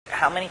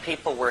how many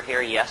people were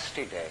here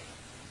yesterday?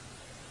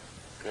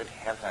 Good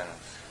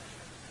heavens.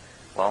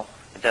 Well,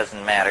 it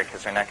doesn't matter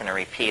because we're not going to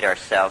repeat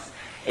ourselves.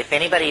 If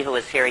anybody who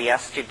was here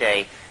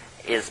yesterday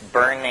is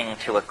burning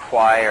to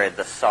acquire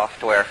the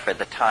software for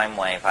the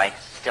Timewave, I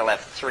still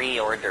have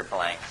 3 order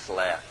blanks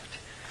left.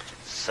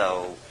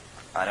 So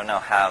I don't know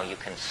how you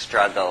can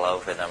struggle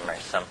over them or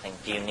something.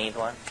 Do you need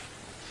one?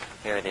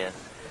 Here it is.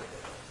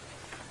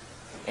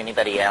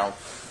 Anybody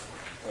else?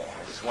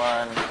 Here's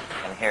one,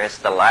 and here's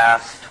the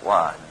last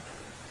one.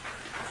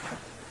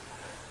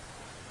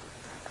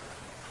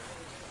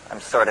 I'm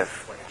sort of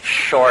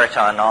short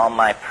on all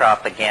my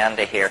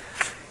propaganda here.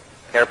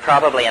 There are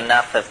probably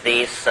enough of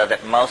these so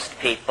that most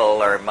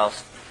people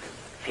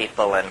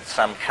and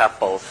some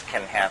couples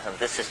can have them.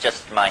 This is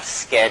just my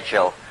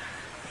schedule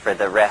for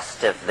the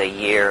rest of the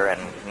year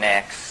and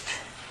next.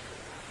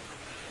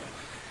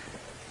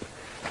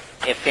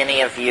 If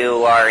any of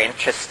you are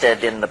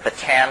interested in the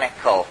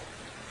botanical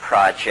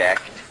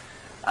project,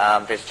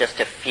 there's just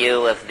a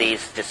few of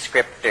these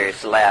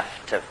descriptors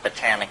left of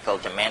botanical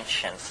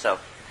dimensions, so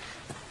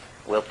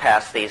we'll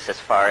pass these as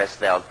far as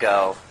they'll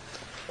go.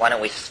 Why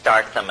don't we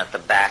start them at the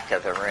back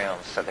of the room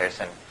so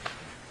there's an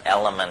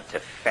element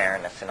of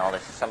fairness in all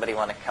this. Does somebody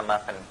want to come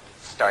up and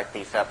start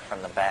these up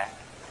from the back?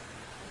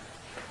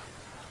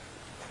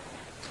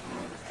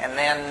 And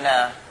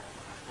then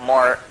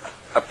more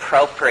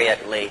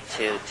appropriately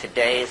to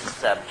today's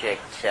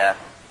subject,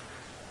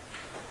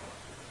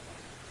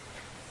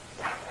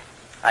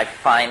 I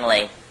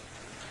finally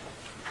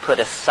put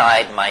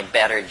aside my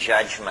better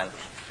judgment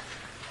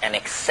and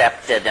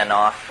accepted an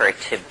offer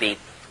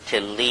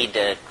to lead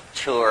a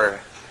tour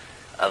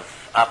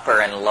of Upper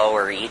and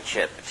Lower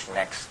Egypt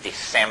next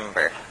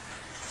December.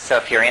 So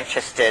if you're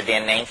interested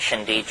in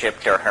ancient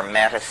Egypt or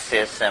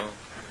Hermeticism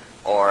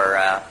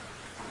or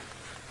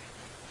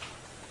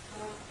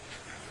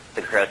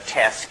the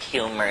grotesque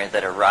humor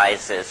that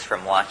arises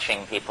from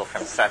watching people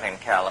from Southern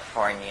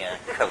California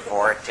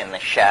cavort in the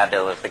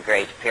shadow of the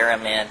Great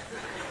Pyramid,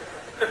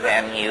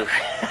 then you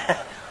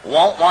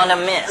won't want to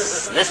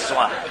miss this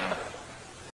one.